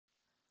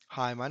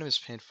Hi, my name is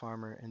Paint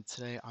Farmer, and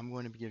today I'm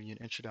going to be giving you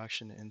an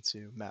introduction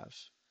into MEV,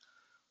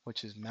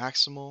 which is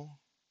Maximal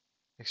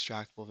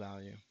Extractable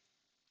Value.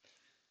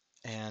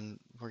 And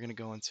we're going to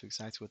go into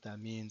exactly what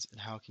that means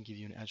and how it can give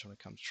you an edge when it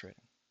comes to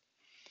trading.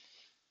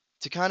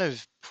 To kind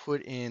of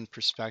put in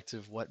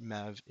perspective what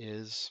MEV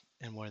is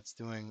and what it's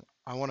doing,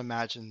 I want to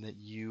imagine that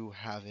you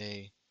have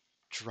a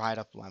dried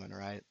up lemon,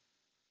 right?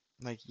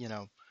 Like,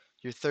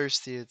 you're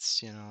thirsty,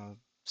 it's,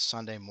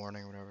 Sunday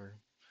morning or whatever,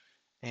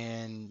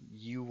 and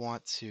you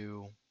want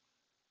to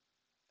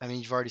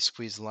you've already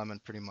squeezed the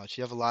lemon pretty much.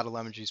 You have a lot of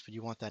lemon juice, but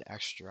you want that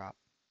extra drop.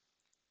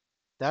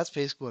 That's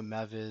basically what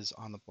MEV is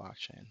on the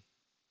blockchain.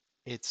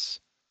 It's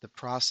the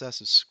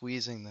process of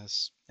squeezing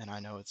this, and I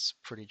know it's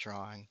pretty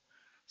drawing,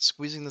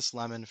 squeezing this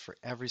lemon for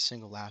every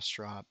single last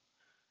drop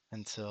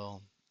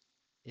until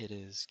it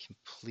is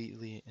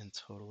completely and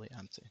totally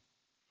empty.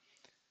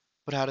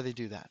 But how do they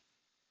do that?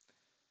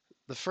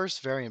 The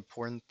first very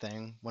important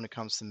thing when it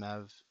comes to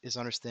MEV is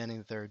understanding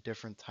that there are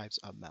different types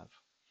of MEV.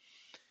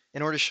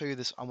 In order to show you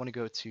this, I want to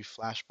go to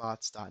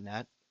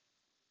flashbots.net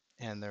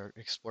and their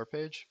explore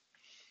page.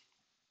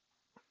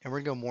 And we're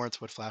going to go more into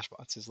what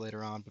Flashbots is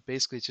later on, but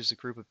basically it's just a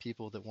group of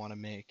people that want to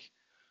make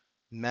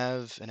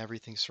MEV and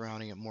everything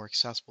surrounding it more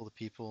accessible to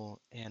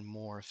people and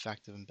more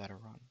effective and better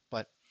run.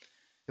 But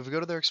if we go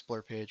to their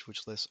Explore page,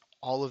 which lists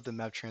all of the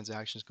MEV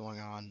transactions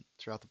going on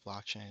throughout the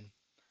blockchain,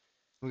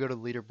 we go to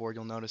the leaderboard,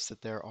 you'll notice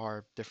that there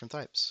are different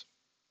types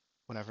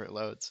whenever it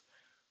loads.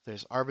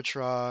 There's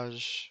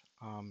arbitrage,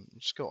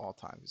 just go all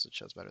time because it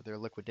shows better. There are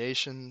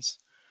liquidations,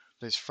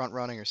 there's front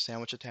running or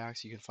sandwich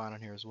attacks you can find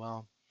on here as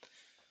well,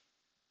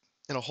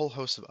 and a whole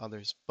host of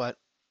others. But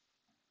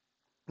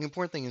the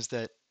important thing is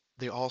that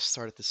they all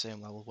start at the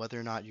same level, whether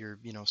or not you're,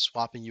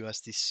 swapping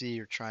USDC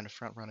or trying to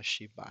front run a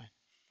sheep buy.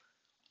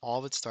 All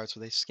of it starts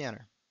with a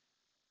scanner.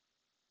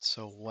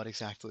 So what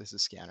exactly is a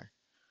scanner?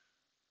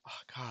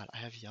 Oh God, I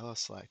have yellow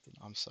selected.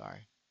 I'm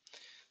sorry.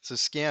 So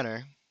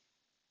scanner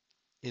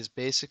is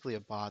basically a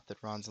bot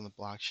that runs on the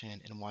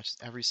blockchain and watches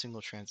every single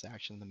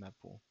transaction in the MEV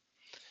pool.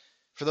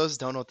 For those who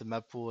don't know what the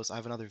MEV pool is, I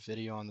have another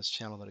video on this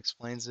channel that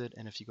explains it,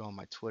 and if you go on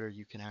my Twitter,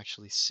 you can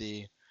actually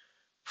see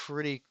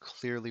pretty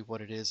clearly what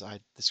it is.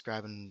 I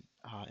describe in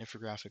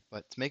infographic,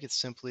 but to make it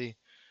simply,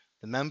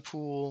 the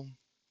mempool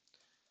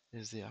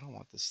is I don't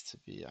want this to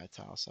be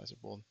italicized or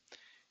bold,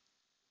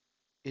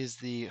 is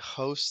the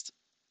host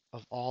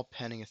of all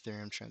pending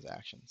Ethereum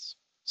transactions.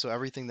 So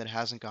everything that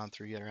hasn't gone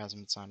through yet or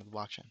hasn't been signed to the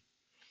blockchain.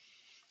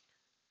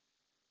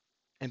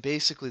 And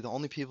basically the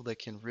only people that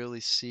can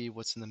really see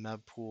what's in the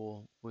MEV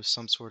pool with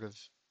some sort of,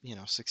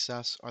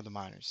 success are the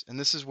miners. And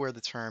this is where the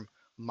term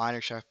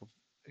miner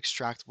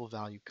extractable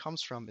value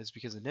comes from, is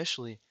because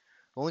initially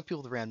the only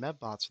people that ran MEV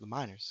bots were the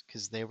miners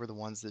because they were the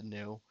ones that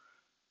knew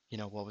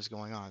what was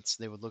going on. So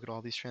they would look at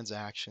all these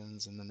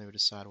transactions and then they would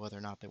decide whether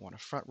or not they want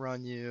to front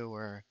run you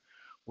or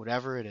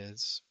whatever it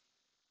is.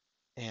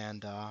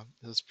 And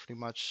it was pretty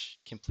much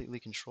completely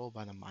controlled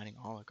by the mining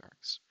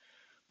oligarchs.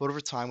 But over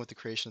time, with the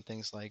creation of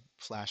things like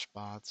flash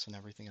bots and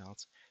everything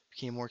else, it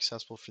became more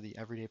accessible for the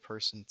everyday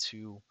person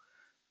to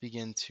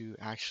begin to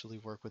actually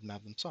work with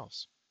MEV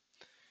themselves.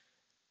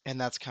 And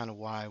that's kind of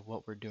why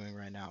what we're doing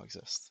right now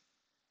exists.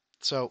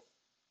 So,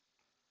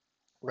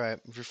 right,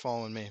 if you're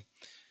following me,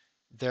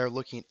 they're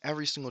looking at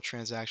every single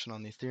transaction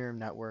on the Ethereum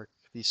network,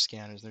 these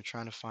scanners, they're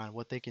trying to find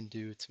what they can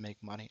do to make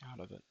money out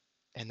of it.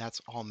 And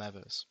that's all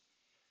MEV is.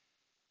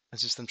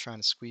 It's just them trying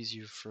to squeeze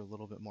you for a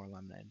little bit more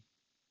lemonade.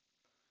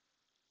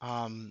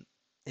 Um,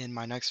 in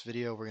my next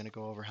video, we're going to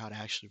go over how to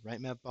actually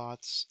write MEV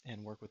bots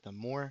and work with them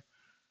more.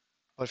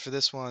 But for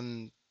this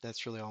one,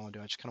 that's really all I want to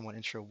do. I just kind of want to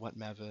intro what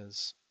MEV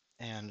is.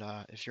 And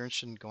if you're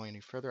interested in going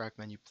any further, I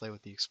recommend you play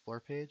with the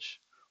Explore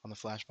page on the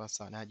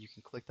flashbots.net. You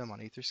can click them on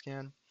Etherscan,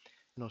 and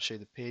it'll show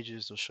you the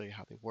pages, it'll show you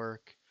how they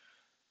work.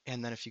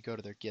 And then if you go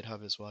to their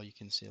GitHub as well, you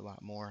can see a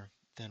lot more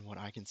than what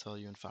I can tell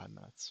you in 5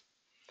 minutes.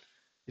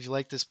 If you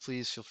like this,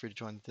 please feel free to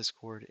join the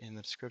Discord in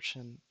the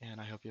description, and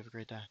I hope you have a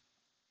great day.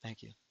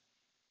 Thank you.